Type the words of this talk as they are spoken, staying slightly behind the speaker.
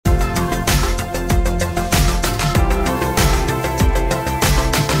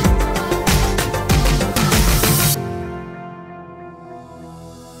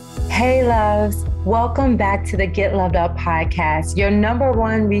Welcome back to the Get Loved Up podcast, your number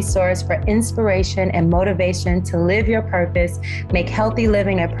one resource for inspiration and motivation to live your purpose, make healthy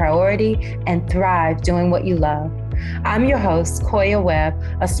living a priority, and thrive doing what you love. I'm your host, Koya Webb,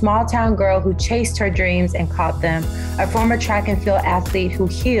 a small town girl who chased her dreams and caught them, a former track and field athlete who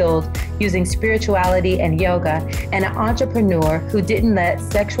healed using spirituality and yoga, and an entrepreneur who didn't let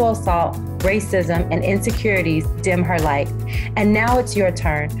sexual assault, racism, and insecurities dim her light. And now it's your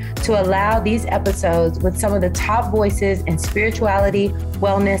turn to allow these episodes with some of the top voices in spirituality,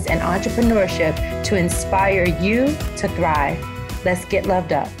 wellness, and entrepreneurship to inspire you to thrive. Let's get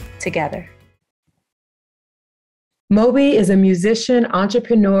loved up together. Moby is a musician,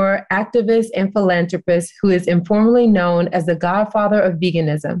 entrepreneur, activist, and philanthropist who is informally known as the godfather of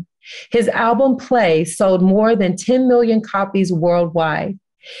veganism. His album Play sold more than 10 million copies worldwide.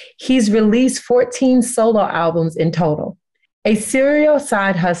 He's released 14 solo albums in total. A serial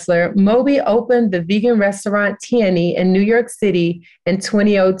side hustler, Moby opened the vegan restaurant Teany in New York City in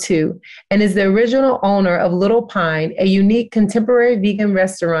 2002 and is the original owner of Little Pine, a unique contemporary vegan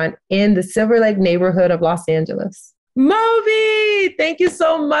restaurant in the Silver Lake neighborhood of Los Angeles. Moby, thank you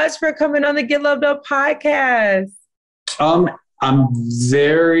so much for coming on the Get Loved Up podcast. I'm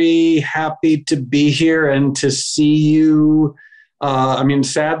very happy to be here and to see you.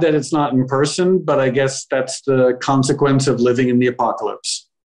 Sad that it's not in person, but I guess that's the consequence of living in the apocalypse.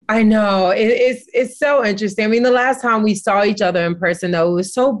 I know. It's so interesting. I mean, the last time we saw each other in person, though, it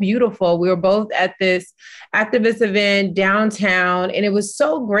was so beautiful. We were both at this activist event downtown, and it was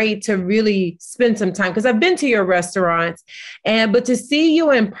so great to really spend some time because I've been to your restaurants, but to see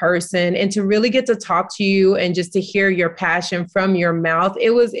you in person and to really get to talk to you and just to hear your passion from your mouth,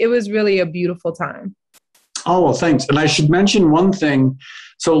 it was really a beautiful time. Oh, well, thanks. And I should mention one thing.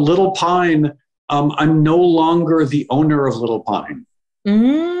 So Little Pine, I'm no longer the owner of Little Pine.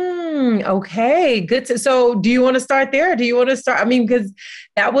 Okay, good. So do you want to start there? Do you want to start? I mean, because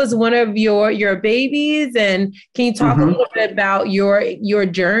that was one of your babies. And can you talk a little bit about your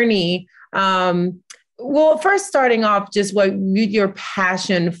journey? Well, first starting off, just what your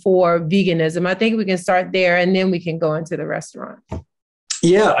passion for veganism. I think we can start there and then we can go into the restaurant.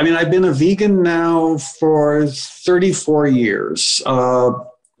 Yeah, I mean, I've been a vegan now for 34 years.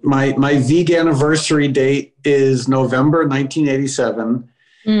 My vegan anniversary date is November 1987.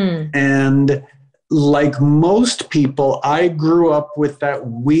 And like most people, I grew up with that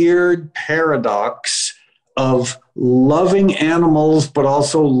weird paradox of loving animals, but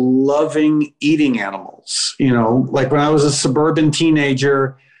also loving eating animals. You know, like when I was a suburban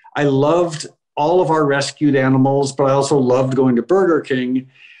teenager, I loved all of our rescued animals, but I also loved going to Burger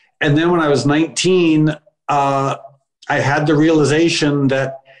King. And then when I was 19, I had the realization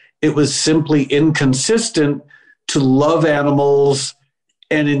that it was simply inconsistent to love animals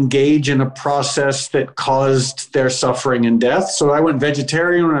and engage in a process that caused their suffering and death. So I went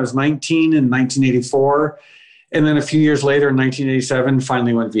vegetarian when I was 19 in 1984. And then a few years later, in 1987,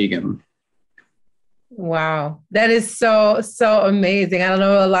 finally went vegan. Wow. That is so amazing. I don't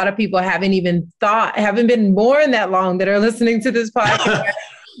know. A lot of people haven't been born that long that are listening to this podcast.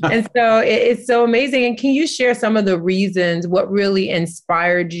 And so it's so amazing. And can you share some of the reasons, what really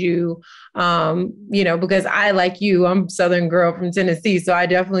inspired you? Because I, like you, I'm a Southern girl from Tennessee. So I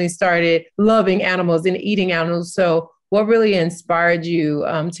definitely started loving animals and eating animals. So what really inspired you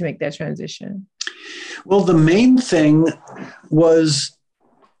to make that transition? Well, the main thing was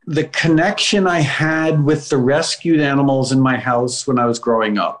the connection I had with the rescued animals in my house when I was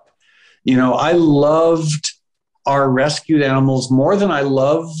growing up. You know, I loved our rescued animals more than I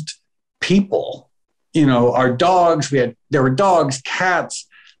loved people. You know, our dogs, there were dogs, cats,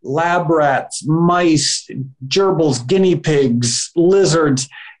 lab rats, mice, gerbils, guinea pigs, lizards,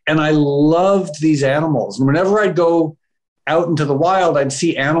 and I loved these animals. And whenever I'd go out into the wild, I'd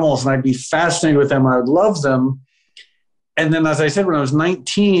see animals and I'd be fascinated with them. I would love them. And then, as I said, when I was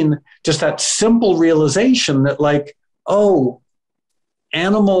 19, just that simple realization that, like, oh,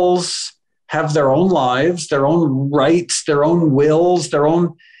 animals have their own lives, their own rights, their own wills, their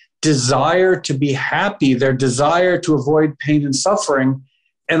own desire to be happy, their desire to avoid pain and suffering.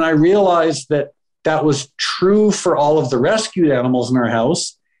 And I realized that that was true for all of the rescued animals in our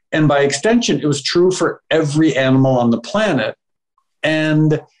house. And by extension, it was true for every animal on the planet.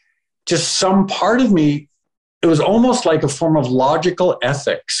 And just some part of me, it was almost like a form of logical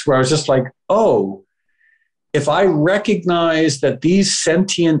ethics where I was just like, oh, if I recognize that these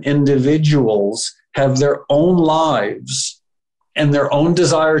sentient individuals have their own lives and their own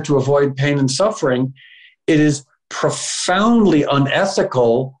desire to avoid pain and suffering, it is profoundly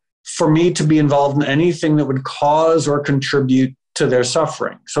unethical for me to be involved in anything that would cause or contribute to their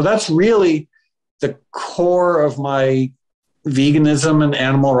suffering. So that's really the core of my veganism and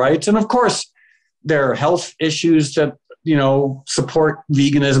animal rights. And of course, there are health issues that, support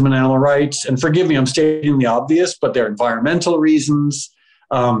veganism and animal rights. And forgive me, I'm stating the obvious, but there are environmental reasons.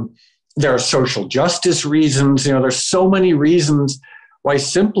 There are social justice reasons. There's so many reasons why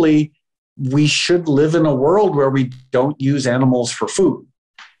simply we should live in a world where we don't use animals for food.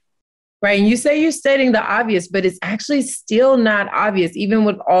 Right. And you say you're stating the obvious, but it's actually still not obvious, even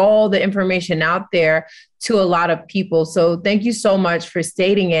with all the information out there to a lot of people. So thank you so much for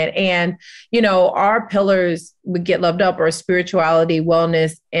stating it. And, our pillars would get loved up are spirituality,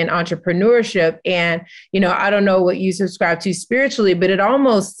 wellness, and entrepreneurship. And, I don't know what you subscribe to spiritually, but it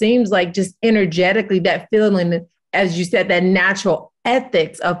almost seems like just energetically that feeling, as you said, that natural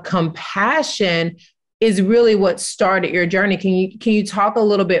ethics of compassion is really what started your journey. Can you talk a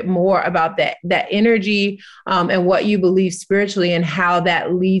little bit more about that energy and what you believe spiritually and how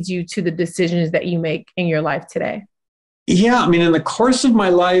that leads you to the decisions that you make in your life today? Yeah, in the course of my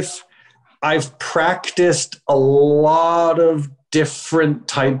life, I've practiced a lot of different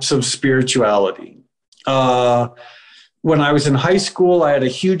types of spirituality. When I was in high school, I had a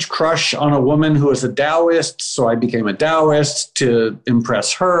huge crush on a woman who was a Taoist, so I became a Taoist to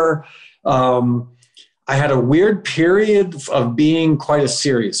impress her. I had a weird period of being quite a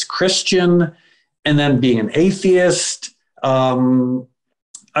serious Christian and then being an atheist.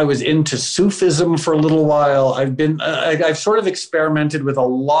 I was into Sufism for a little while. I've sort of experimented with a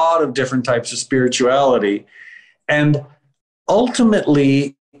lot of different types of spirituality. And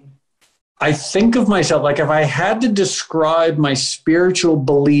ultimately, I think of myself, like if I had to describe my spiritual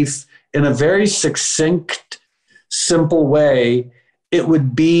belief in a very succinct, simple way, it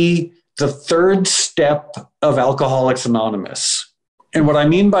would be the third step of Alcoholics Anonymous. And what I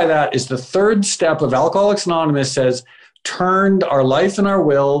mean by that is the third step of Alcoholics Anonymous says, turned our life and our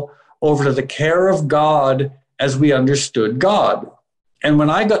will over to the care of God as we understood God. And when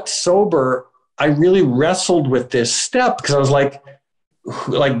I got sober, I really wrestled with this step because I was like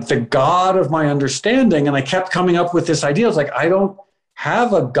the God of my understanding. And I kept coming up with this idea. I was like, I don't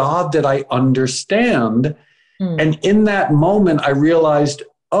have a God that I understand. And in that moment, I realized,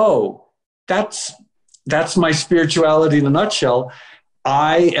 oh, that's my spirituality in a nutshell.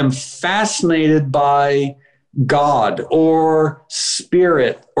 I am fascinated by God or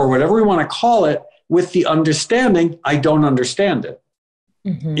spirit or whatever we want to call it with the understanding I don't understand it.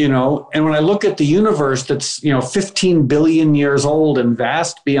 And when I look at the universe that's, 15 billion years old and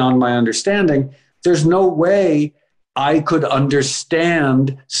vast beyond my understanding, there's no way I could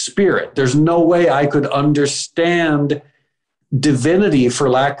understand spirit. There's no way I could understand divinity, for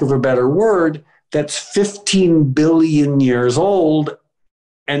lack of a better word, that's 15 billion years old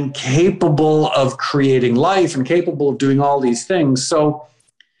and capable of creating life and capable of doing all these things. So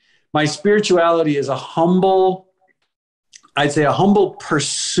my spirituality is a humble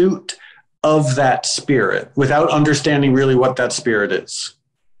pursuit of that spirit without understanding really what that spirit is.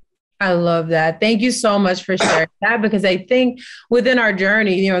 I love that. Thank you so much for sharing that, because I think within our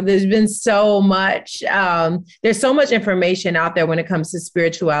journey, there's been so much, there's so much information out there when it comes to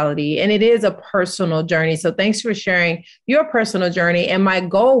spirituality, and it is a personal journey. So thanks for sharing your personal journey. And my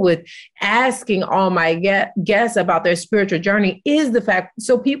goal with asking all my guests about their spiritual journey is the fact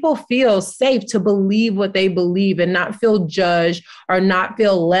so people feel safe to believe what they believe and not feel judged or not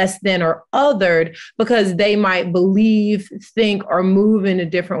feel less than or othered because they might believe, think, or move in a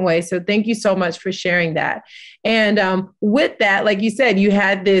different way. So thank you so much for sharing that. And with that, like you said, you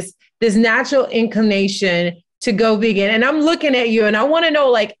had this natural inclination to go vegan. And I'm looking at you and I want to know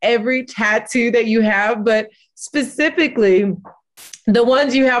like every tattoo that you have, but specifically the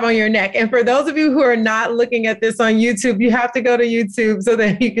ones you have on your neck. And for those of you who are not looking at this on YouTube, you have to go to YouTube so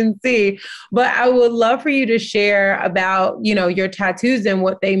that you can see. But I would love for you to share about, your tattoos and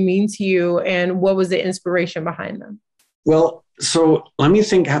what they mean to you and what was the inspiration behind them. Well, so let me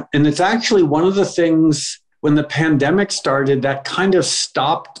think. And it's actually one of the things when the pandemic started that kind of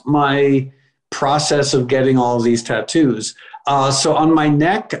stopped my process of getting all of these tattoos. So on my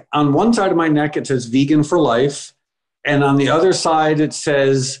neck, on one side of my neck, it says vegan for life. And on the other side, it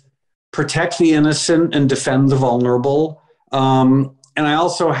says protect the innocent and defend the vulnerable. And I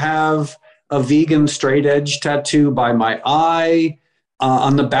also have a vegan straight edge tattoo by my eye.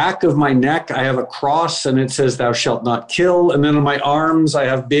 On the back of my neck, I have a cross and it says, thou shalt not kill. And then on my arms, I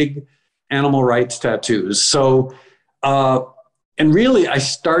have big animal rights tattoos. So, and really, I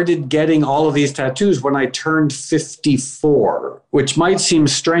started getting all of these tattoos when I turned 54, which might seem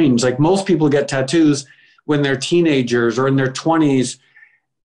strange. Like most people get tattoos when they're teenagers or in their 20s.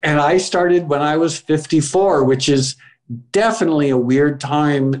 And I started when I was 54, which is definitely a weird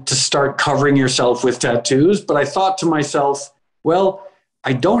time to start covering yourself with tattoos. But I thought to myself, well,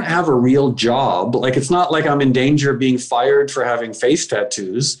 I don't have a real job. Like, it's not like I'm in danger of being fired for having face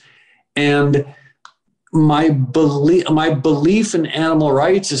tattoos. And my belief in animal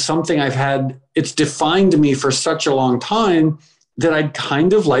rights is something I've had, it's defined me for such a long time that I'd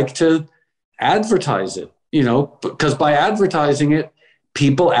kind of like to advertise it, because by advertising it,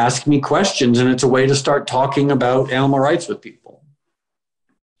 people ask me questions, and it's a way to start talking about animal rights with people.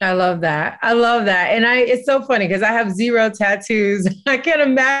 I love that. I love that. And it's so funny because I have 0 tattoos. I can't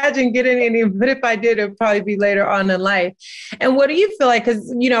imagine getting any, but if I did, it'd probably be later on in life. And what do you feel like?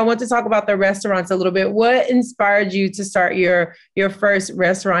 Because, I want to talk about the restaurants a little bit. What inspired you to start your first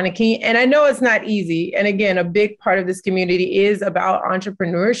restaurant? And I know it's not easy. And again, a big part of this community is about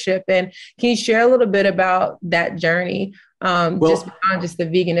entrepreneurship. And can you share a little bit about that journey? Just beyond just the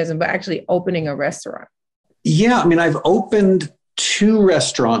veganism, but actually opening a restaurant. Yeah. I mean, I've opened 2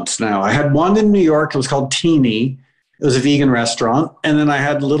 restaurants now. I had one in New York. It was called Teany. It was a vegan restaurant. And then I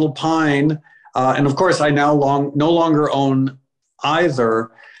had Little Pine. And of course, I now no longer own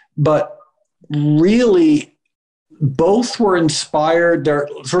either. But really, both were inspired. They're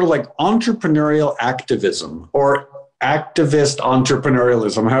sort of like entrepreneurial activism or activist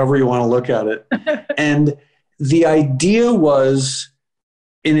entrepreneurialism, however you want to look at it. And the idea was,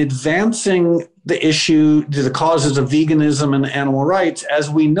 in advancing the issue, the causes of veganism and animal rights, as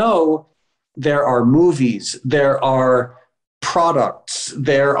we know, there are movies, there are products,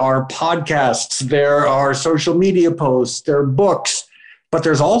 there are podcasts, there are social media posts, there are books, but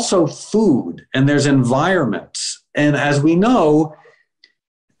there's also food and there's environments. And as we know,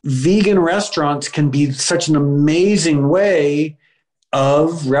 vegan restaurants can be such an amazing way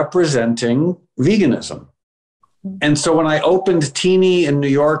of representing veganism. And so when I opened Teeny in New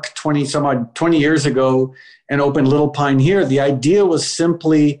York 20 years ago and opened Little Pine here, the idea was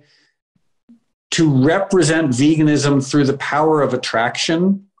simply to represent veganism through the power of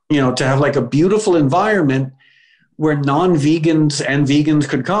attraction, to have like a beautiful environment where non-vegans and vegans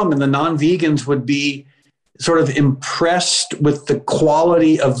could come, and the non-vegans would be sort of impressed with the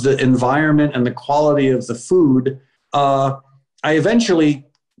quality of the environment and the quality of the food. I eventually,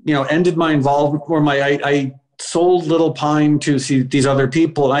 ended my involvement, or I sold Little Pine to these other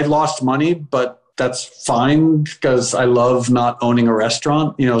people. I lost money, but that's fine because I love not owning a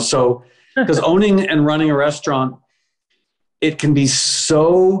restaurant, so because owning and running a restaurant, it can be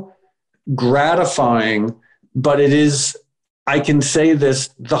so gratifying, but it is, I can say this,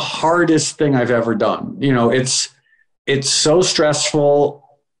 the hardest thing I've ever done. It's so stressful.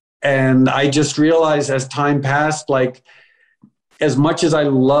 And I just realized as time passed, like, as much as I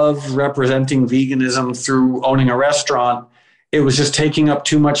love representing veganism through owning a restaurant, it was just taking up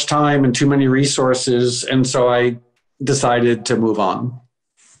too much time and too many resources. And so I decided to move on.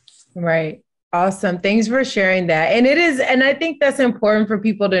 Right. Awesome. Thanks for sharing that. And I think that's important for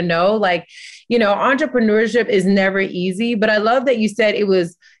people to know, like, entrepreneurship is never easy, but I love that you said it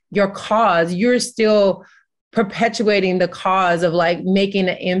was your cause. You're still perpetuating the cause of like making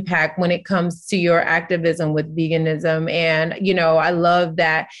an impact when it comes to your activism with veganism. And, I love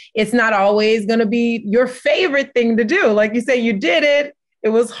that it's not always going to be your favorite thing to do. Like you say, you did it. It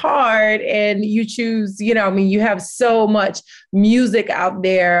was hard, and you choose, you have so much music out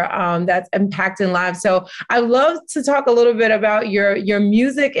there that's impacting lives. So I love to talk a little bit about your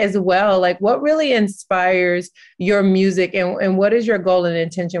music as well. Like, what really inspires your music, and what is your goal and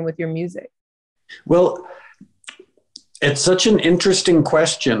intention with your music? Well, it's such an interesting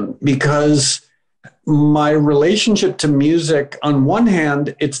question because my relationship to music, on one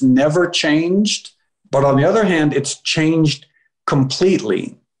hand, it's never changed, but on the other hand, it's changed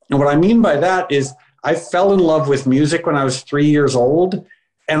completely. And what I mean by that is I fell in love with music when I was 3 years old,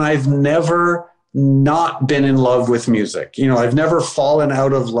 and I've never not been in love with music. I've never fallen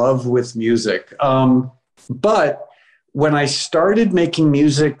out of love with music. But when I started making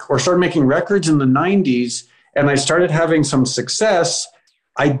music or started making records in the 90s, and I started having some success,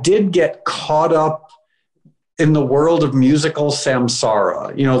 I did get caught up in the world of musical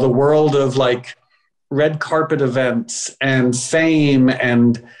samsara, the world of like red carpet events and fame.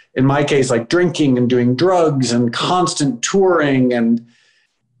 And in my case, like drinking and doing drugs and constant touring. And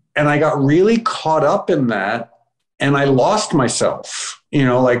I got really caught up in that, and I lost myself,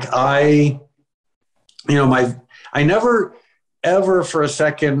 I never ever for a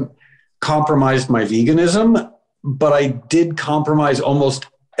second compromised my veganism, but I did compromise almost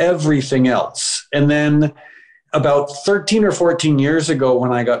everything else. And then about 13 or 14 years ago,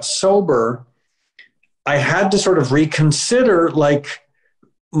 when I got sober, I had to sort of reconsider, like,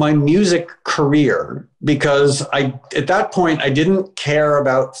 my music career, because at that point, I didn't care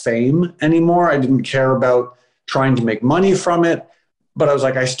about fame anymore. I didn't care about trying to make money from it. But I was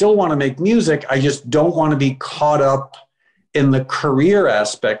like, I still want to make music. I just don't want to be caught up in the career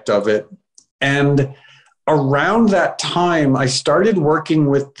aspect of it. And around that time, I started working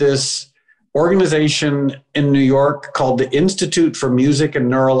with this organization in New York called the Institute for Music and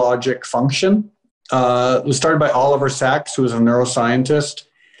Neurologic Function. It was started by Oliver Sacks, who was a neuroscientist.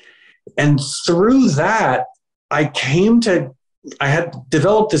 And through that, I had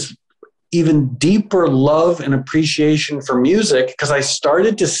developed this even deeper love and appreciation for music, because I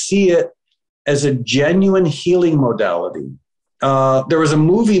started to see it as a genuine healing modality. There was a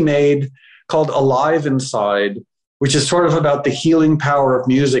movie made called Alive Inside, which is sort of about the healing power of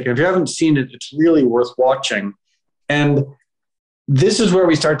music. And if you haven't seen it, it's really worth watching. And this is where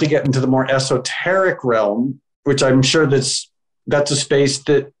we start to get into the more esoteric realm, which I'm sure that's a space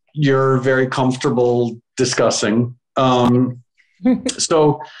that you're very comfortable discussing.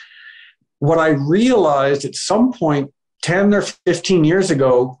 So what I realized at some point 10 or 15 years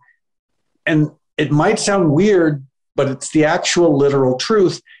ago, and it might sound weird, but it's the actual literal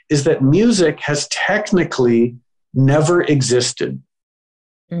truth, is that music has technically never existed.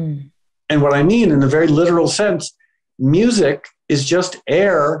 And what I mean in a very literal sense, music is just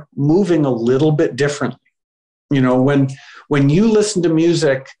air moving a little bit differently. You know, when you listen to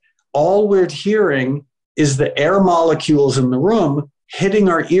music, all we're hearing is the air molecules in the room hitting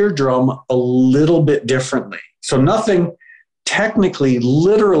our eardrum a little bit differently. So nothing, technically,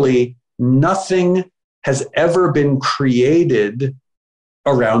 literally nothing has ever been created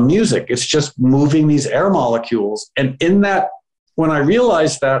around music. It's just moving these air molecules. And in that, when I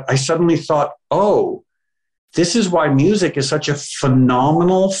realized that, I suddenly thought, oh, this is why music is such a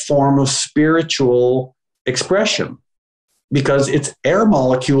phenomenal form of spiritual expression, because it's air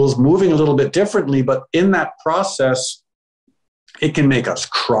molecules moving a little bit differently. But in that process, it can make us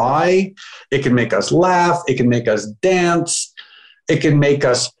cry, it can make us laugh, it can make us dance, it can make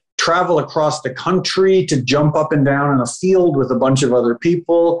us travel across the country to jump up and down in a field with a bunch of other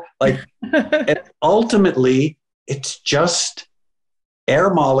people. Like, and ultimately, it's just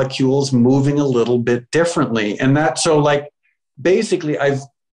air molecules moving a little bit differently. And so like, basically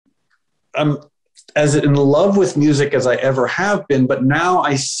I'm as in love with music as I ever have been, but now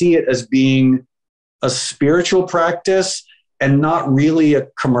I see it as being a spiritual practice and not really a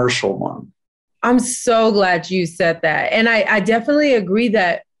commercial one. I'm so glad you said that. And I definitely agree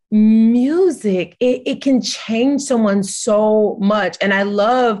that music, it can change someone so much. And I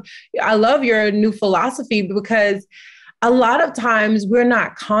love your new philosophy, because a lot of times we're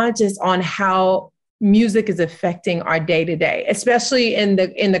not conscious on how music is affecting our day to day, especially in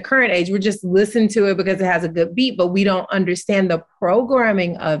the current age. We're just listening to it because it has a good beat, but we don't understand the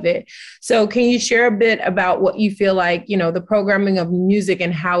programming of it. So can you share a bit about what you feel like, the programming of music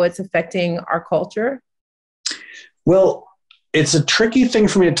and how it's affecting our culture? Well, it's a tricky thing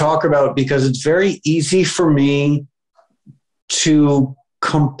for me to talk about, because it's very easy for me to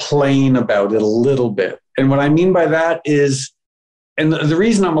complain about it a little bit. And what I mean by that is, and the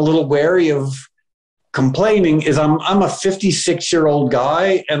reason I'm a little wary of complaining is I'm a 56-year-old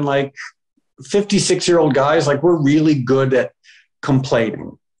guy, and like 56-year-old guys, like, we're really good at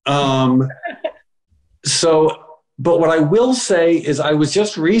complaining. But what I will say is I was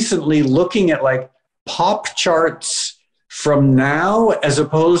just recently looking at like pop charts from now as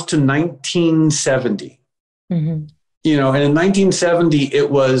opposed to 1970. Mm-hmm. And in 1970, it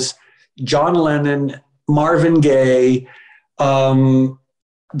was John Lennon, Marvin Gaye,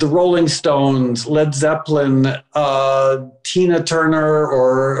 the Rolling Stones, Led Zeppelin, Tina Turner,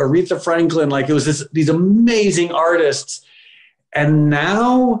 or Aretha Franklin. Like, it was these amazing artists. And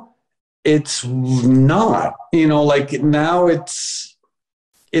now it's not, like, now it's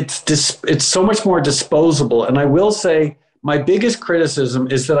so much more disposable. And I will say my biggest criticism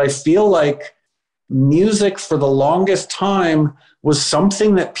is that I feel like music for the longest time was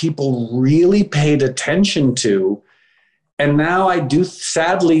something that people really paid attention to. And now I do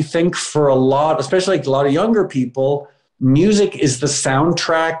sadly think for a lot, especially like a lot of younger people, music is the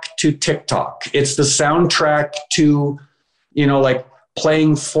soundtrack to TikTok. It's the soundtrack to, like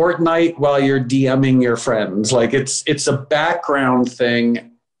playing Fortnite while you're DMing your friends. Like, it's a background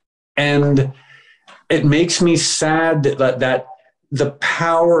thing. And it makes me sad that the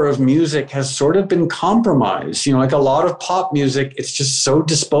power of music has sort of been compromised. Like a lot of pop music, it's just so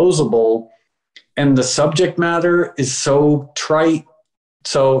disposable, and the subject matter is so trite.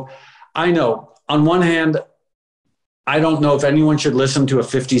 So I know, on one hand, I don't know if anyone should listen to a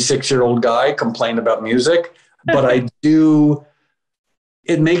 56-year-old guy complain about music, but I do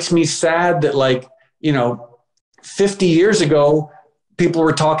it makes me sad that, like, 50 years ago, people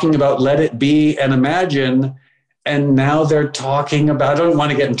were talking about Let It Be and Imagine, and now they're talking about, I don't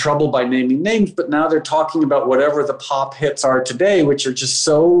want to get in trouble by naming names, but now they're talking about whatever the pop hits are today, which are just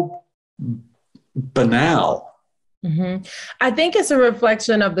so banal. Mm-hmm. I think it's a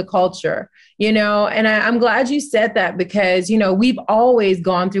reflection of the culture, and I'm glad you said that because, we've always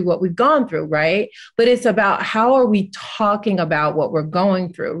gone through what we've gone through, right? But it's about how are we talking about what we're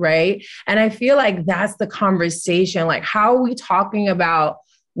going through, right? And I feel like that's the conversation. Like, how are we talking about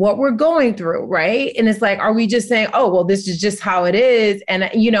what we're going through, right? And it's like, are we just saying, oh, well, this is just how it is. And,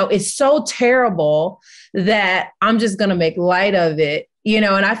 it's so terrible that I'm just going to make light of it. And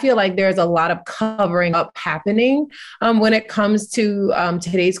I feel like there's a lot of covering up happening when it comes to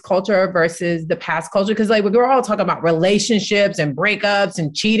today's culture versus the past culture. Because like we're all talking about relationships and breakups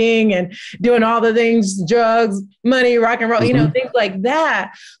and cheating and doing all the things, drugs, money, rock and roll, things like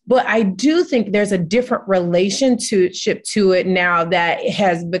that. But I do think there's a different relationship to it now that it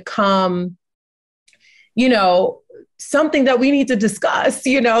has become, something that we need to discuss,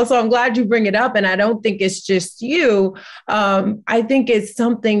 so I'm glad you bring it up. And I don't think it's just you. I think it's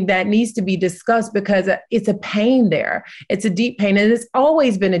something that needs to be discussed because it's a pain there. It's a deep pain, and it's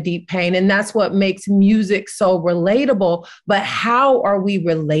always been a deep pain. And that's what makes music so relatable. But how are we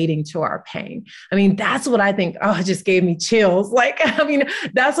relating to our pain? I mean, that's what I think, it just gave me chills. Like,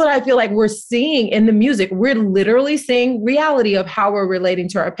 that's what I feel like we're seeing in the music. We're literally seeing reality of how we're relating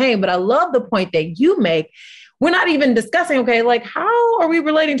to our pain. But I love the point that you make. We're not even discussing, okay, like how are we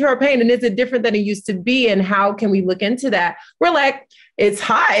relating to our pain? And is it different than it used to be? And how can we look into that? We're like, it's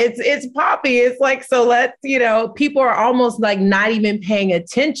hot, it's poppy. It's like, so let's, people are almost like not even paying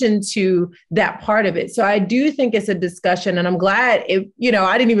attention to that part of it. So I do think it's a discussion, and I'm glad I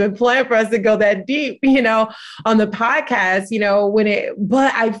didn't even plan for us to go that deep, on the podcast,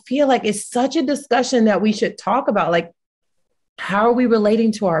 but I feel like it's such a discussion that we should talk about. Like, how are we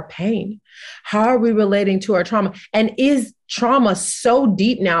relating to our pain? How are we relating to our trauma? And is trauma so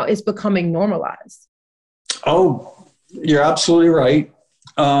deep now it's becoming normalized? Oh, you're absolutely right.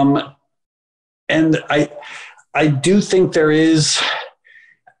 And I do think there is,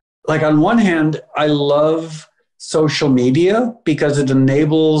 like, on one hand, I love social media because it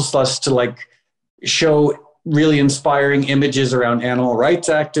enables us to like show really inspiring images around animal rights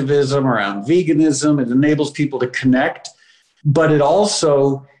activism, around veganism. It enables people to connect. But it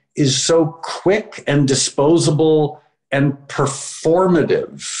also is so quick and disposable and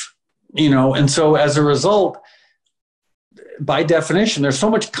performative, and so as a result, by definition, there's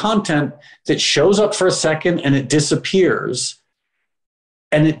so much content that shows up for a second and it disappears,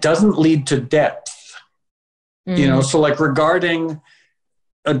 and it doesn't lead to depth, so like regarding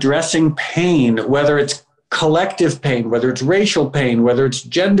addressing pain, whether it's collective pain, whether it's racial pain, whether it's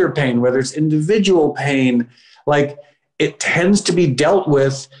gender pain, whether it's individual pain, like, it tends to be dealt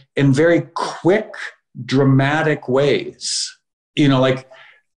with in very quick, dramatic ways. Like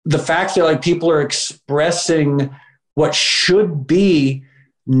the fact that like people are expressing what should be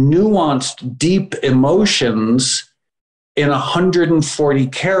nuanced, deep emotions in 140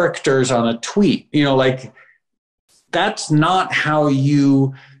 characters on a tweet. Like that's not how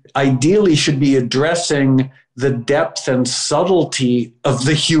you ideally should be addressing the depth and subtlety of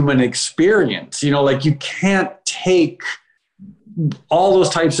the human experience. Like you can't take all those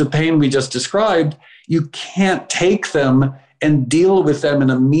types of pain we just described, you can't take them and deal with them in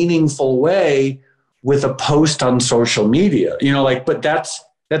a meaningful way with a post on social media, but that's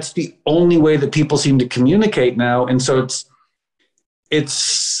the only way that people seem to communicate now. And so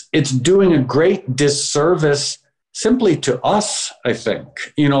it's doing a great disservice simply to us, I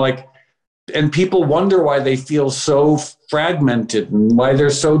think, and people wonder why they feel so fragmented and why they're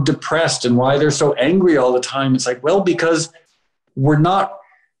so depressed and why they're so angry all the time. It's like, well, because we're not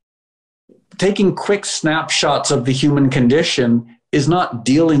taking quick snapshots of the human condition is not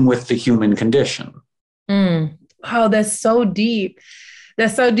dealing with the human condition. Oh, that's so deep.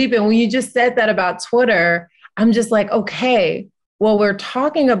 That's so deep. And when you just said that about Twitter, I'm just like, okay, well, we're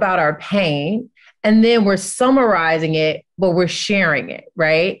talking about our pain and then we're summarizing it, but we're sharing it,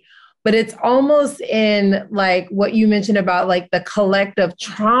 right? But it's almost in like what you mentioned about like the collective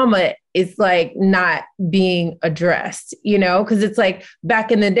trauma is like not being addressed, because it's like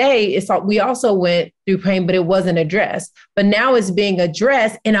back in the day, we also went through pain, but it wasn't addressed. But now it's being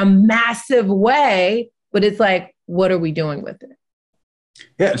addressed in a massive way. But it's like, what are we doing with it?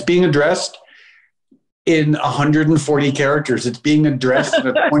 Yeah, it's being addressed in 140 characters. It's being addressed in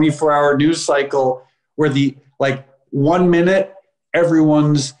a 24-hour news cycle where the like 1 minute,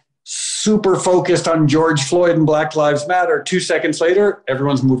 everyone's super focused on George Floyd and Black Lives Matter. 2 seconds later,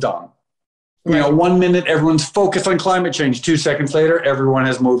 everyone's moved on. Right. You know, 1 minute, everyone's focused on climate change. 2 seconds later, everyone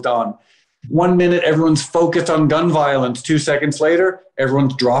has moved on. 1 minute, everyone's focused on gun violence. 2 seconds later,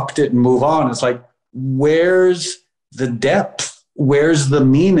 everyone's dropped it and move on. It's like, where's the depth? Where's the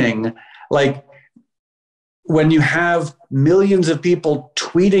meaning? Like, when you have millions of people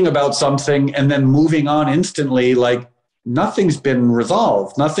tweeting about something and then moving on instantly, like, nothing's been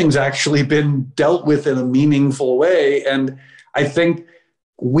resolved. Nothing's actually been dealt with in a meaningful way. And I think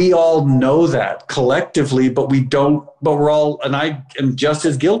we all know that collectively, but we don't, but we're all, and I am just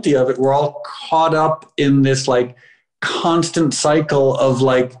as guilty of it, we're all caught up in this like constant cycle of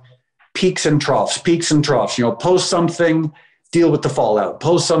like peaks and troughs, you know, post something, deal with the fallout,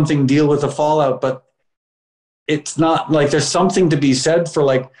 post something, deal with the fallout. But it's not like, there's something to be said for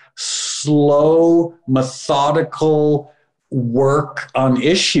like slow, methodical work on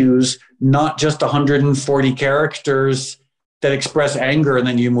issues, not just 140 characters that express anger and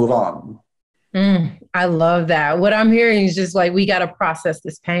then you move on. I love that. What I'm hearing is just like, we got to process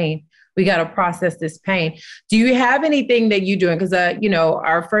this pain. We got to process this pain. Do you have anything that you're doing? Because, you know,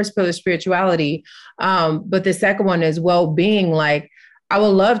 our first pillar is spirituality, but the second one is well-being. Like, I would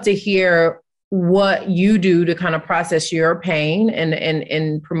love to hear what you do to kind of process your pain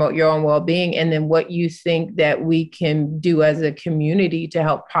and promote your own well-being, and then what you think that we can do as a community to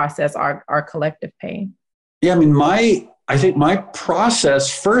help process our collective pain. Yeah, I mean, I think my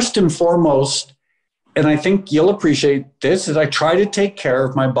process, first and foremost, and I think you'll appreciate this, is I try to take care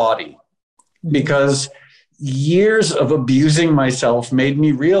of my body, because years of abusing myself made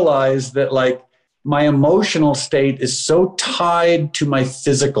me realize that like my emotional state is so tied to my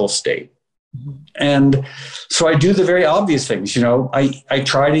physical state. And so I do the very obvious things, you know, I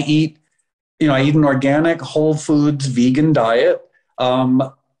try to eat, you know, I eat an organic, whole foods, vegan diet.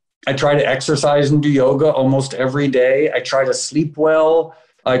 I try to exercise and do yoga almost every day. I try to sleep well.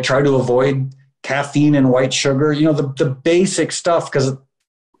 I try to avoid caffeine and white sugar, you know, the basic stuff, because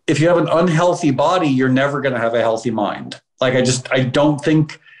if you have an unhealthy body, you're never going to have a healthy mind. Like, I don't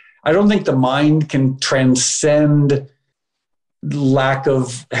think the mind can transcend lack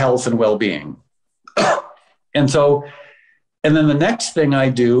of health and well-being. And then the next thing I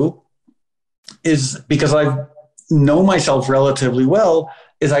do is, because I know myself relatively well,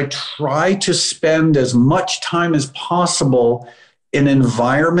 is I try to spend as much time as possible in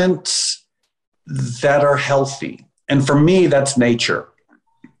environments that are healthy. And for me, that's nature.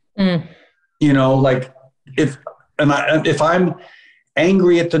 You know, like if I'm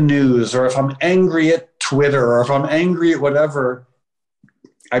angry at the news, or if I'm angry at Twitter, or if I'm angry at whatever,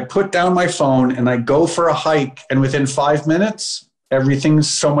 I put down my phone and I go for a hike, and within 5 minutes, everything's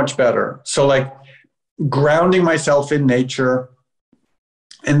so much better. So like grounding myself in nature.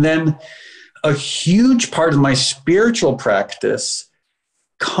 And then a huge part of my spiritual practice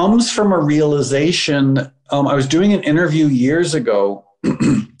comes from a realization. I was doing an interview years ago,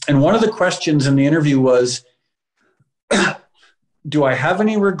 and one of the questions in the interview was, do I have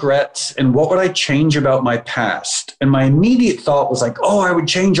any regrets, and what would I change about my past? And my immediate thought was like, oh, I would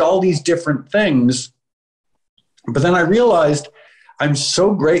change all these different things. But then I realized I'm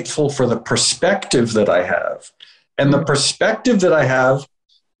so grateful for the perspective that I have. And the perspective that I have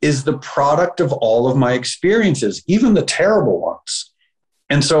is the product of all of my experiences, even the terrible ones.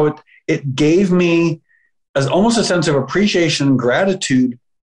 And so it gave me almost a sense of appreciation and gratitude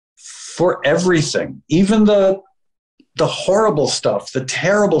for everything, even the horrible stuff, the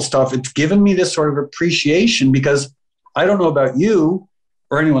terrible stuff. It's given me this sort of appreciation, because I don't know about you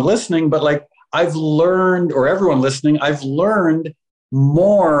or anyone listening, but like I've learned, or everyone listening, I've learned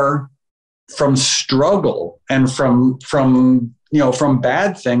more from struggle and from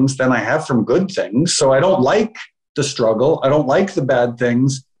bad things than I have from good things. So I don't like the struggle. I don't like the bad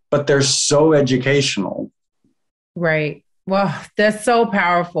things, but they're so educational. Right. Well, that's so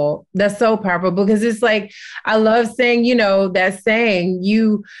powerful. That's so powerful, because it's like, I love saying, you know, that saying,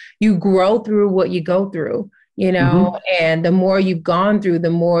 you grow through what you go through, you know, and the more you've gone through, the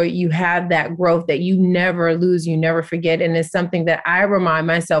more you have that growth that you never lose, you never forget. And it's something that I remind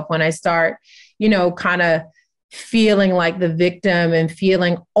myself when I start, you know, kind of feeling like the victim and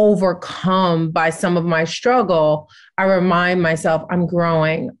feeling overcome by some of my struggle. I remind myself I'm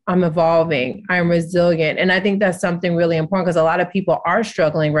growing, I'm evolving, I'm resilient. And I think that's something really important, because a lot of people are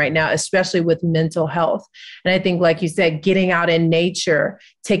struggling right now, especially with mental health. And I think, like you said, getting out in nature,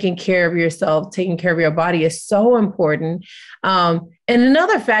 taking care of yourself, taking care of your body is so important. And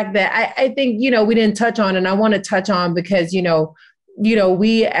another fact that I think, you know, we didn't touch on, and I want to touch on, because, you know,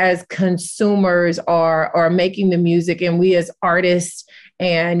 we as consumers are making the music, and we as artists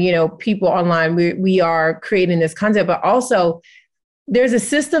and, you know, people online, we are creating this content, but also there's a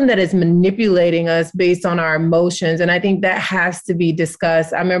system that is manipulating us based on our emotions. And I think that has to be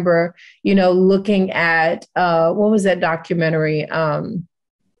discussed. I remember, you know, looking at, what was that documentary?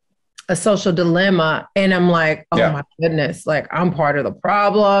 A Social Dilemma. And I'm like, oh my goodness, like I'm part of the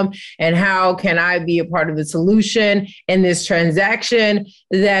problem. And how can I be a part of the solution in this transaction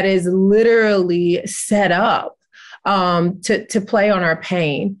that is literally set up to play on our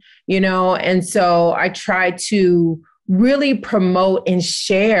pain, you know? And so I try to really promote and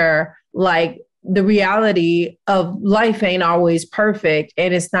share like the reality of life ain't always perfect.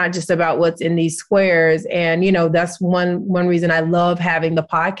 And it's not just about what's in these squares. And, you know, that's one reason I love having the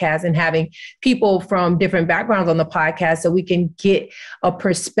podcast and having people from different backgrounds on the podcast, so we can get a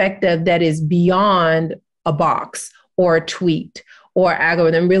perspective that is beyond a box or a tweet or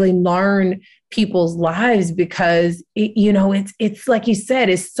algorithm, really learn people's lives, because you know, it's like you said,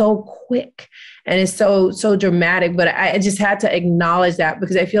 it's so quick and it's so dramatic. But I just had to acknowledge that,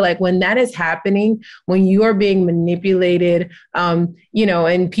 because I feel like when that is happening, when you are being manipulated, you know,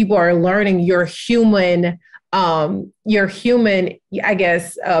 and people are learning your human, I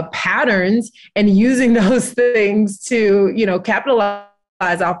guess, patterns, and using those things to, you know, capitalize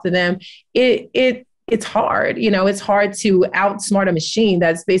off of them, it's hard. You know, it's hard to outsmart a machine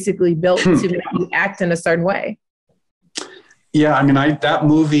that's basically built to make you act in a certain way. Yeah, I mean, that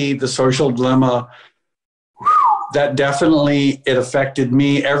movie, The Social Dilemma, that definitely, it affected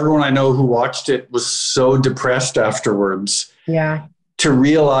me. Everyone I know who watched it was so depressed afterwards. Yeah. To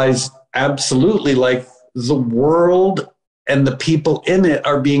realize absolutely, like, the world and the people in it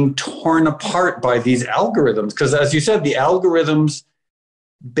are being torn apart by these algorithms. Because as you said, the algorithms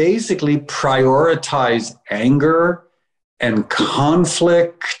basically prioritize anger and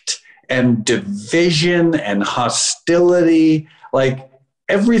conflict and division and hostility. Like,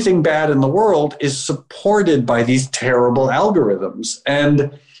 everything bad in the world is supported by these terrible algorithms.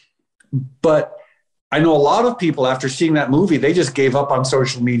 But I know a lot of people, after seeing that movie, they just gave up on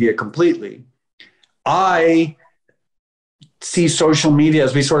social media completely. I see social media,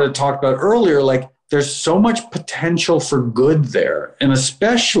 as we sort of talked about earlier, like, there's so much potential for good there. And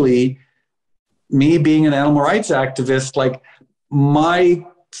especially me being an animal rights activist, like, my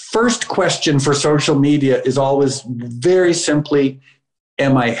first question for social media is always very simply,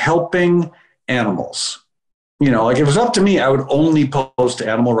 am I helping animals? You know, like, if it was up to me, I would only post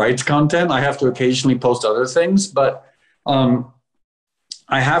animal rights content. I have to occasionally post other things, but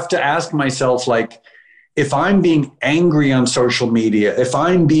I have to ask myself, like, if I'm being angry on social media, if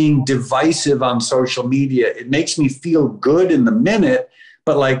I'm being divisive on social media, it makes me feel good in the minute,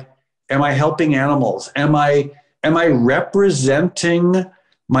 but, like, am I helping animals? Am I representing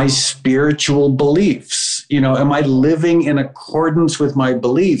my spiritual beliefs? You know, am I living in accordance with my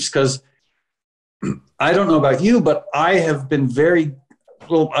beliefs? Because I don't know about you, but I have been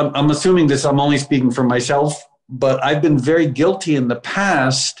I'm assuming this, I'm only speaking for myself, but I've been very guilty in the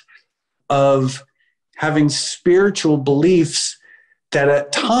past of having spiritual beliefs that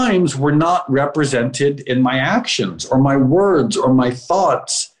at times were not represented in my actions or my words or my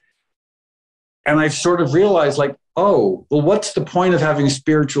thoughts. And I've sort of realized, like, oh, well, what's the point of having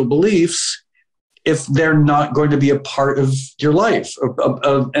spiritual beliefs if they're not going to be a part of your life?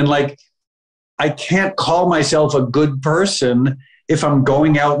 And, like, I can't call myself a good person if I'm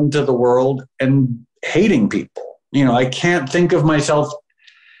going out into the world and hating people. You know, I can't think of myself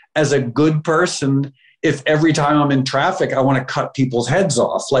as a good person if every time I'm in traffic, I want to cut people's heads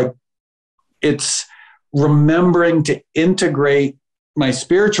off. Like, it's remembering to integrate my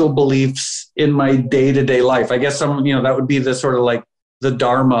spiritual beliefs in my day-to-day life. I guess that would be the sort of, like, the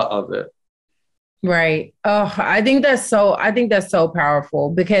dharma of it. Right. Oh, I think that's so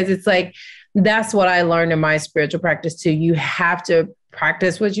powerful, because it's like, that's what I learned in my spiritual practice too. You have to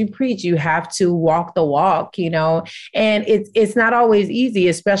practice what you preach. You have to walk the walk, you know, and it's not always easy,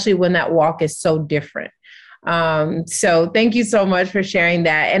 especially when that walk is so different. So thank you so much for sharing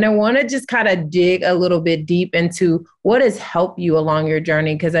that. And I want to just kind of dig a little bit deep into what has helped you along your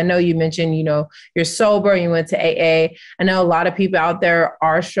journey. Because I know you mentioned, you know, you're sober, you went to AA. I know a lot of people out there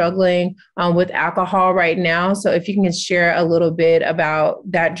are struggling with alcohol right now. So if you can share a little bit about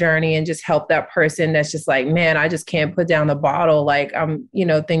that journey and just help that person that's just like, man, I just can't put down the bottle. Like, you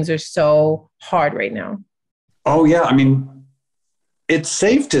know, things are so hard right now. Oh, yeah. I mean, it's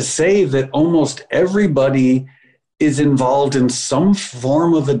safe to say that almost everybody is involved in some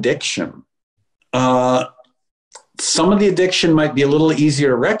form of addiction. Some of the addiction might be a little easier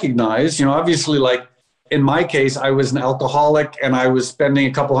to recognize. You know, obviously, like in my case, I was an alcoholic and I was spending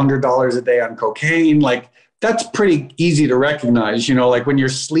a couple $100s a day on cocaine. Like, that's pretty easy to recognize, like when you're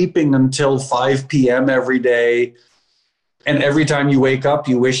sleeping until 5 p.m. every day, and every time you wake up,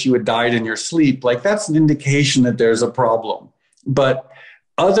 you wish you had died in your sleep. Like that's an indication that there's a problem. But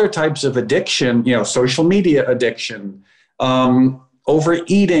other types of addiction, social media addiction,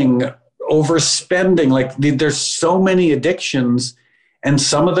 overeating, overspending, like there's so many addictions, and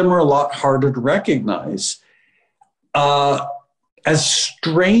some of them are a lot harder to recognize. As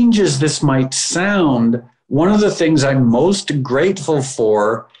strange as this might sound, one of the things I'm most grateful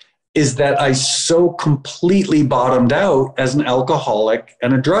for is that I so completely bottomed out as an alcoholic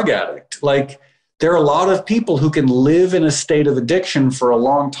and a drug addict. Like there are a lot of people who can live in a state of addiction for a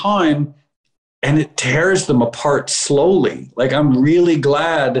long time and it tears them apart slowly. Like I'm really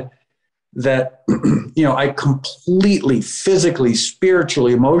glad that, I completely physically,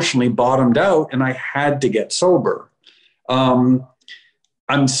 spiritually, emotionally bottomed out and I had to get sober. I'm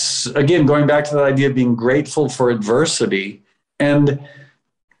again, going back to that idea of being grateful for adversity. And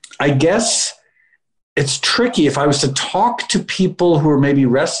I guess it's tricky if I was to talk to people who are maybe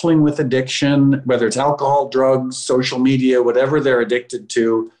wrestling with addiction, whether it's alcohol, drugs, social media, whatever they're addicted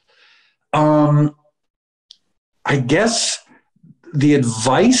to. I guess the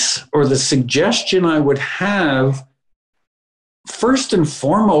advice or the suggestion I would have, first and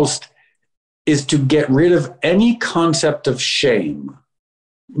foremost, is to get rid of any concept of shame.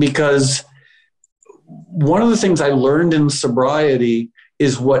 Because one of the things I learned in sobriety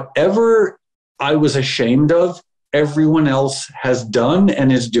is whatever I was ashamed of, everyone else has done and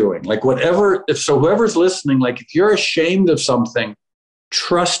is doing. Like whoever's listening, like if you're ashamed of something,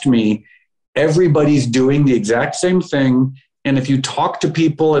 trust me, everybody's doing the exact same thing. And if you talk to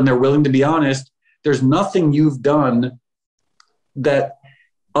people and they're willing to be honest, there's nothing you've done that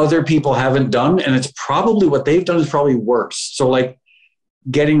other people haven't done. And it's probably what they've done is probably worse. So like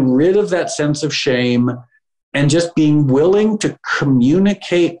getting rid of that sense of shame and just being willing to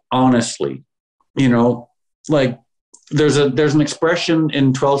communicate honestly. Like there's an expression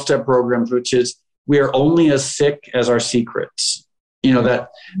in 12-step programs, which is we are only as sick as our secrets.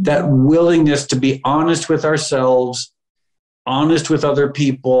 That willingness to be honest with ourselves, honest with other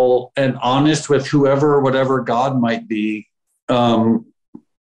people, and honest with whoever, whatever God might be.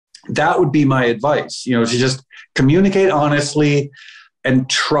 That would be my advice, to just communicate honestly and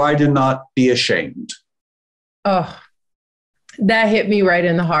try to not be ashamed. Oh, that hit me right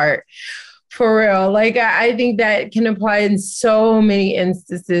in the heart. For real. Like, I think that can apply in so many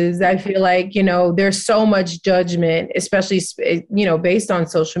instances. I feel like, there's so much judgment, especially, based on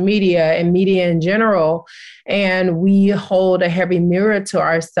social media and media in general. And we hold a heavy mirror to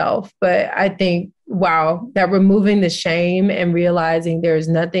ourselves. But I think, wow, that removing the shame and realizing there's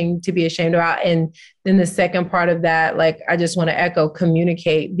nothing to be ashamed about. And then the second part of that, like, I just want to echo,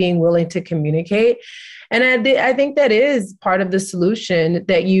 communicate, being willing to communicate. And I think that is part of the solution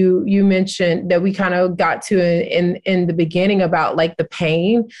that you mentioned that we kind of got to in the beginning about like the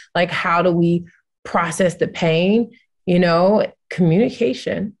pain, like how do we process the pain,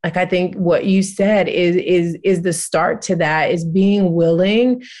 communication. Like I think what you said is the start to that, is being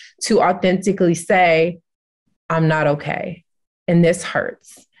willing to authentically say, I'm not okay. And this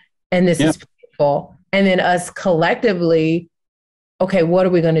hurts. And this is painful. And then us collectively, okay, what are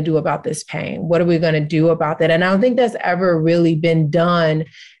we going to do about this pain? What are we going to do about that? And I don't think that's ever really been done,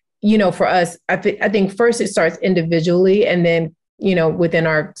 for us. I think first it starts individually and then, within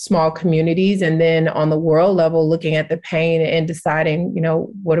our small communities, and then on the world level, looking at the pain and deciding,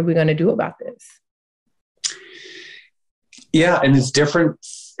 what are we going to do about this? Yeah. And it's different.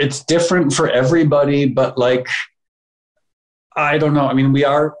 It's different for everybody, but like, I don't know. I mean,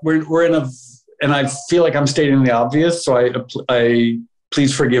 we're in a, and I feel like I'm stating the obvious, so I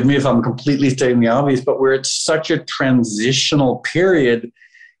please forgive me if I'm completely stating the obvious, but we're at such a transitional period,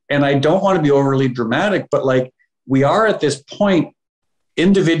 and I don't want to be overly dramatic, but like we are at this point,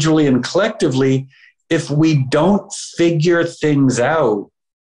 individually and collectively, if we don't figure things out,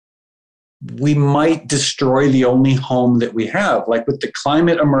 we might destroy the only home that we have. Like with the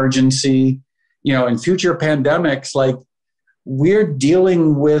climate emergency, in future pandemics, like we're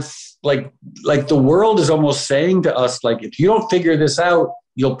dealing with like the world is almost saying to us, like, if you don't figure this out,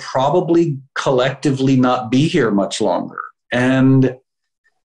 you'll probably collectively not be here much longer. And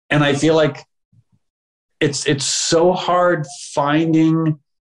I feel like it's so hard finding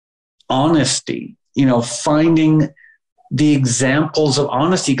honesty, finding the examples of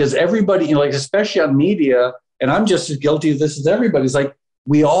honesty, because everybody, like, especially on media, and I'm just as guilty of this as everybody's, like,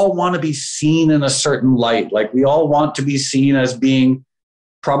 we all want to be seen in a certain light. Like we all want to be seen as being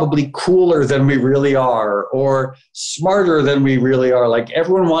probably cooler than we really are, or smarter than we really are. Like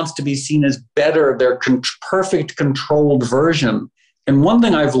everyone wants to be seen as better, their perfect controlled version. And one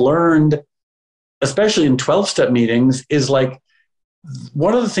thing I've learned, especially in 12-step meetings, is like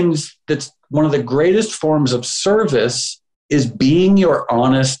one of the things that's one of the greatest forms of service is being your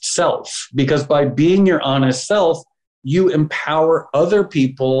honest self. Because by being your honest self, you empower other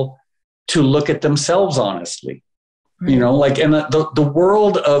people to look at themselves honestly. You know, like, and the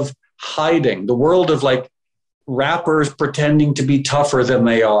world of hiding, the world of like rappers pretending to be tougher than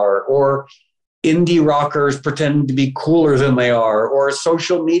they are, or indie rockers pretending to be cooler than they are, or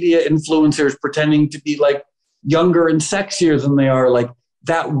social media influencers pretending to be like younger and sexier than they are. Like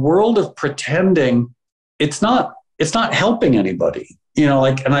that world of pretending, it's not helping anybody, you know,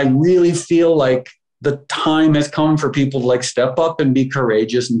 like, and I really feel like the time has come for people to like step up and be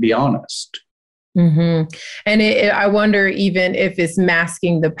courageous and be honest. Mm-hmm. And I wonder even if it's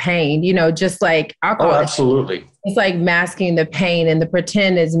masking the pain, you know, just like alcohol. Oh, absolutely. It's like masking the pain, and the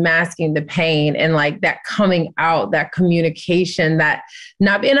pretend is masking the pain, and like that coming out, that communication, that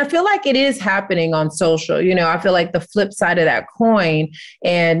not, and I feel like it is happening on social, you know, I feel like the flip side of that coin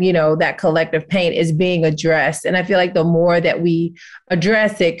and, you know, that collective pain is being addressed. And I feel like the more that we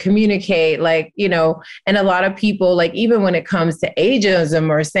address it, communicate, like, you know, and a lot of people, like, even when it comes to ageism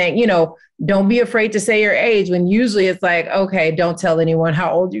or saying, you know, don't be afraid to say your age, when usually it's like, okay, don't tell anyone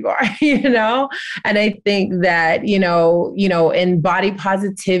how old you are, you know? And I think that, you know, in body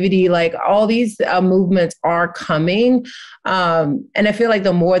positivity, like all these movements are coming. And I feel like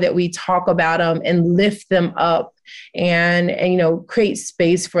the more that we talk about them and lift them up and, you know, create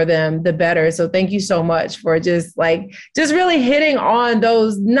space for them, the better. So thank you so much for just really hitting on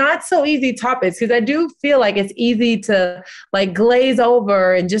those not so easy topics, because I do feel like it's easy to like glaze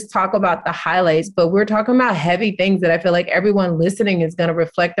over and just talk about the highlights, but we're talking about heavy things that I feel like everyone listening is going to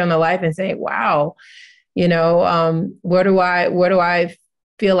reflect on their life and say, wow, you know, where do I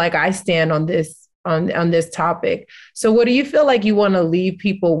feel like I stand on this, on this topic? So what do you feel like you want to leave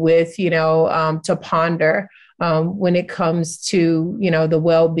people with, you know, to ponder when it comes to, you know, the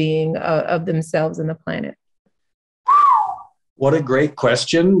well-being of themselves and the planet? What a great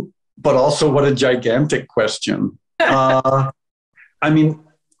question, but also what a gigantic question. I mean,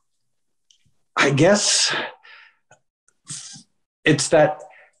 I guess it's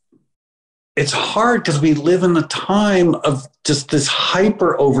hard because we live in a time of just this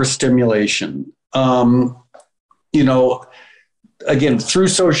hyper overstimulation. You know, again, through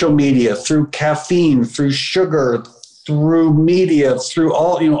social media, through caffeine, through sugar, through media, through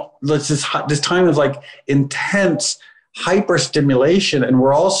all, you know, this time of like intense hyper stimulation. And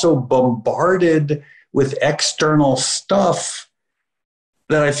we're also bombarded with external stuff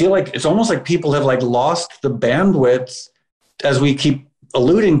that I feel like it's almost like people have like lost the bandwidth, as we keep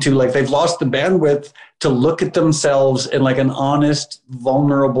alluding to, like they've lost the bandwidth to look at themselves in like an honest,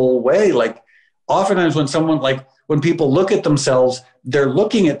 vulnerable way. Like oftentimes when people look at themselves, they're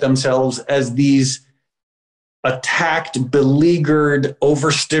looking at themselves as these attacked, beleaguered,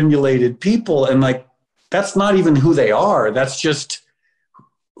 overstimulated people. And like, that's not even who they are. That's just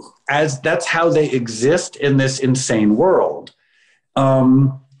that's how they exist in this insane world.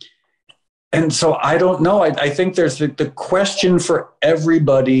 And so I don't know. I think there's the question for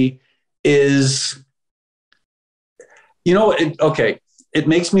everybody is, you know, it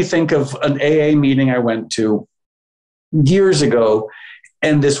makes me think of an AA meeting I went to years ago.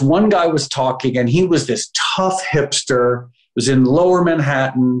 And this one guy was talking, and he was this tough hipster, was in Lower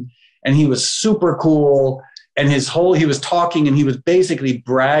Manhattan, and he was super cool. And he was talking, and he was basically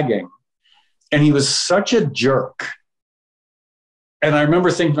bragging. And he was such a jerk. And I remember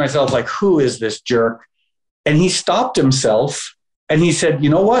thinking to myself, like, who is this jerk? And he stopped himself and he said, you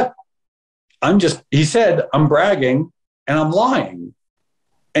know what? He said, I'm bragging and I'm lying.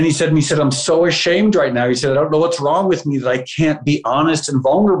 And he said, I'm so ashamed right now. He said, I don't know what's wrong with me that I can't be honest and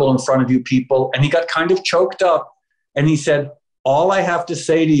vulnerable in front of you people. And he got kind of choked up. And he said, all I have to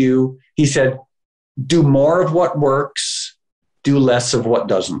say to you, he said, do more of what works, do less of what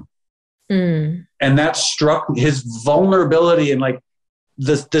doesn't. And that struck his vulnerability and like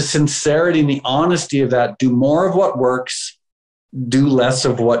the sincerity and the honesty of that. Do more of what works, do less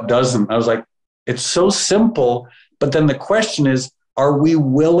of what doesn't. I was like, it's so simple. But then the question is, are we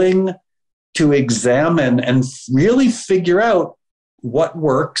willing to examine and really figure out what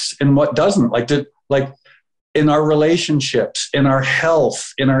works and what doesn't? Like in our relationships, in our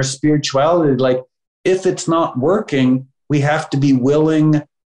health, in our spirituality, like if it's not working, we have to be willing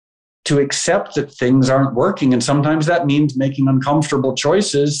to accept that things aren't working. And sometimes that means making uncomfortable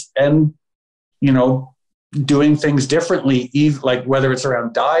choices and, you know, doing things differently, like whether it's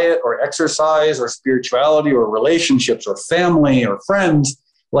around diet or exercise or spirituality or relationships or family or friends,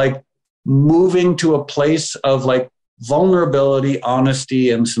 like moving to a place of like vulnerability,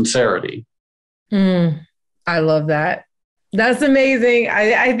 honesty, and sincerity. I love that. That's amazing.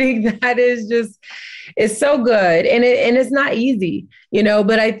 I think that is just, it's so good. And it's not easy,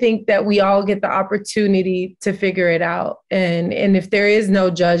 but I think that we all get the opportunity to figure it out. And if there is no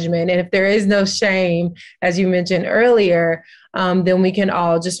judgment and if there is no shame, as you mentioned earlier, then we can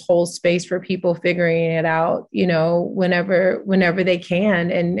all just hold space for people figuring it out, whenever they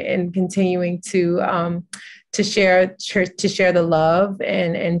can, and continuing to share the love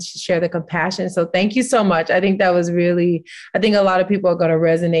and to share the compassion. So thank you so much. I think a lot of people are going to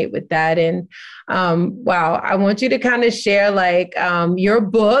resonate with that. And wow, I want you to kind of share like your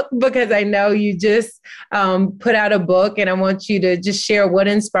book, because I know you just put out a book, and I want you to just share what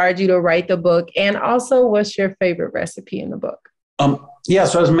inspired you to write the book, and also what's your favorite recipe in the book. Yeah,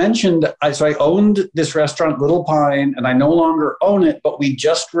 so as mentioned, I owned this restaurant, Little Pine, and I no longer own it, but we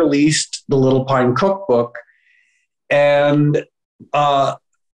just released the Little Pine cookbook. And as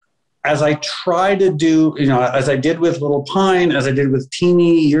I try to do, as I did with Little Pine, as I did with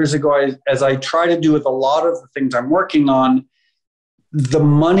Teany years ago, as I try to do with a lot of the things I'm working on, the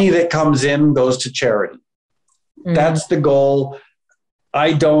money that comes in goes to charity. Mm-hmm. That's the goal.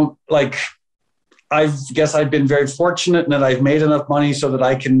 I guess I've been very fortunate in that I've made enough money so that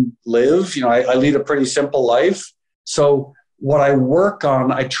I can live. I lead a pretty simple life. So what I work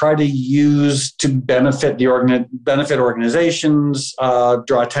on, I try to use to benefit organizations,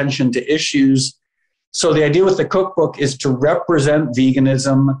 draw attention to issues. So the idea with the cookbook is to represent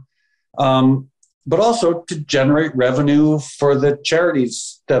veganism, but also to generate revenue for the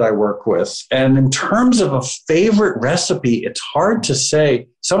charities that I work with. And in terms of a favorite recipe, it's hard to say.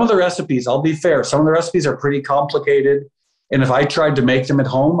 Some of the recipes, I'll be fair, some of the recipes are pretty complicated. And if I tried to make them at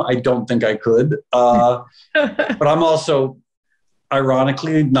home, I don't think I could. But I'm also,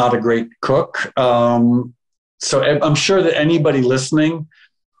 ironically, not a great cook. So I'm sure that anybody listening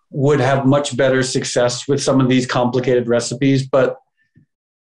would have much better success with some of these complicated recipes. But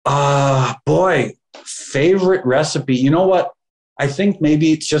favorite recipe. You know what? I think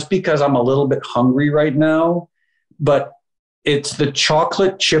maybe it's just because I'm a little bit hungry right now, but it's the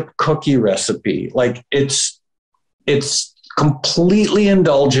chocolate chip cookie recipe. Like it's completely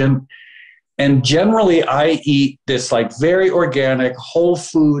indulgent. And generally I eat this like very organic, whole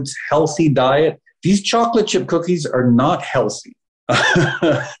foods, healthy diet. These chocolate chip cookies are not healthy.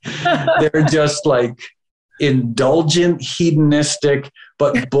 They're just like indulgent, hedonistic,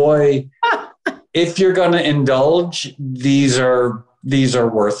 but boy, if you're going to indulge, these are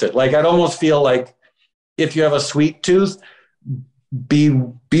worth it. Like I'd almost feel like if you have a sweet tooth, be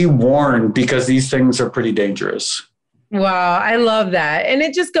warned, because these things are pretty dangerous. Wow, I love that. And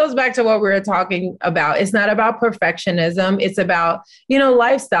it just goes back to what we were talking about. It's not about perfectionism. It's about,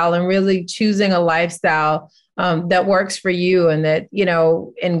 lifestyle, and really choosing a lifestyle that works for you, and that,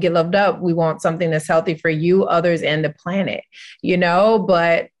 in Get Loved Up, we want something that's healthy for you, others, and the planet,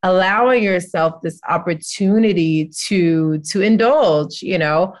 but allowing yourself this opportunity to indulge,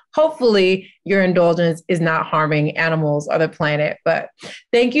 hopefully your indulgence is not harming animals or the planet. But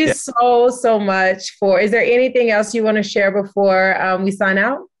thank you so much is there anything else you want to share before we sign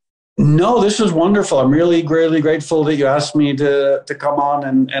out? No, this was wonderful. I'm really, really grateful that you asked me to come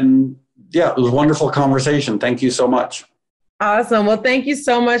on, and yeah, it was a wonderful conversation. Thank you so much. Awesome. Well, thank you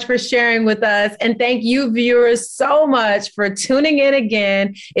so much for sharing with us. And thank you, viewers, so much for tuning in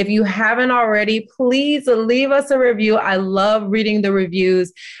again. If you haven't already, please leave us a review. I love reading the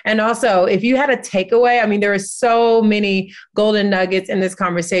reviews. And also, if you had a takeaway, there are so many golden nuggets in this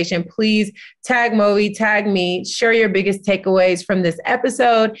conversation. Please tag Moby, tag me, share your biggest takeaways from this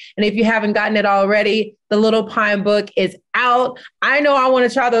episode. And if you haven't gotten it already, the Little Pine book is out. I know I want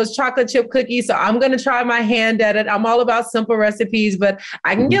to try those chocolate chip cookies, so I'm going to try my hand at it. I'm all about simple recipes, but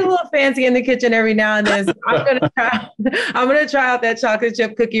I can get a little fancy in the kitchen every now and then. So I'm going to try out that chocolate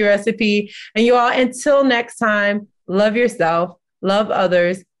chip cookie recipe. And you all, until next time, love yourself, love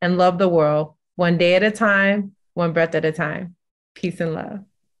others, and love the world. One day at a time, one breath at a time. Peace and love.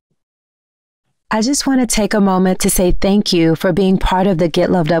 I just want to take a moment to say thank you for being part of the Get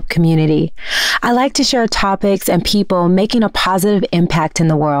Loved Up community. I like to share topics and people making a positive impact in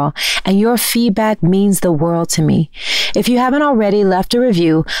the world, and your feedback means the world to me. If you haven't already left a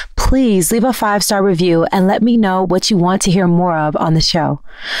review, please leave a 5-star review and let me know what you want to hear more of on the show.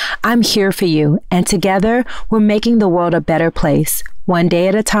 I'm here for you, and together we're making the world a better place, one day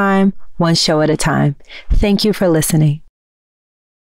at a time, one show at a time. Thank you for listening.